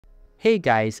Hey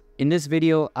guys, in this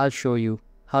video, I'll show you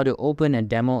how to open a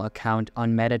demo account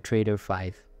on MetaTrader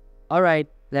 5. Alright,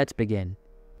 let's begin.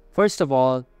 First of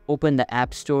all, open the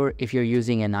App Store if you're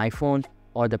using an iPhone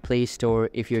or the Play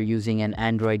Store if you're using an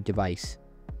Android device.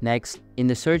 Next, in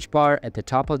the search bar at the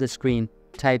top of the screen,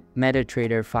 type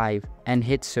MetaTrader 5 and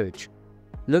hit search.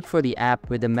 Look for the app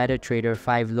with the MetaTrader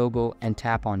 5 logo and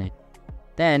tap on it.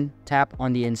 Then, tap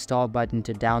on the install button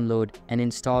to download and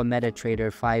install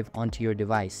MetaTrader 5 onto your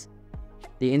device.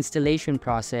 The installation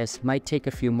process might take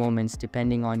a few moments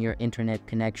depending on your internet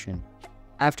connection.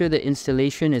 After the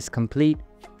installation is complete,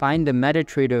 find the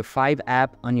MetaTrader 5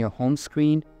 app on your home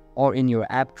screen or in your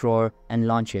app drawer and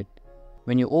launch it.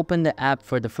 When you open the app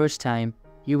for the first time,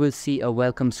 you will see a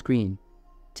welcome screen.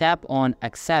 Tap on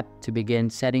Accept to begin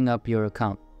setting up your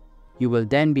account. You will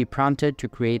then be prompted to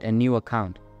create a new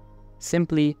account.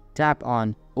 Simply tap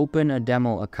on Open a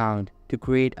Demo Account to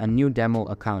create a new demo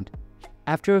account.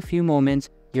 After a few moments,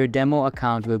 your demo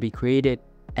account will be created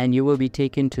and you will be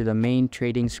taken to the main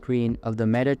trading screen of the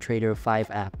MetaTrader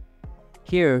 5 app.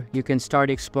 Here, you can start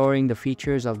exploring the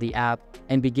features of the app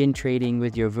and begin trading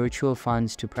with your virtual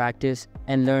funds to practice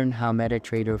and learn how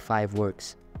MetaTrader 5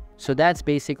 works. So that's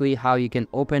basically how you can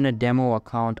open a demo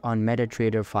account on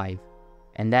MetaTrader 5.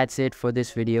 And that's it for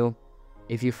this video.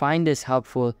 If you find this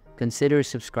helpful, consider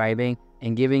subscribing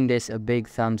and giving this a big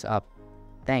thumbs up.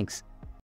 Thanks.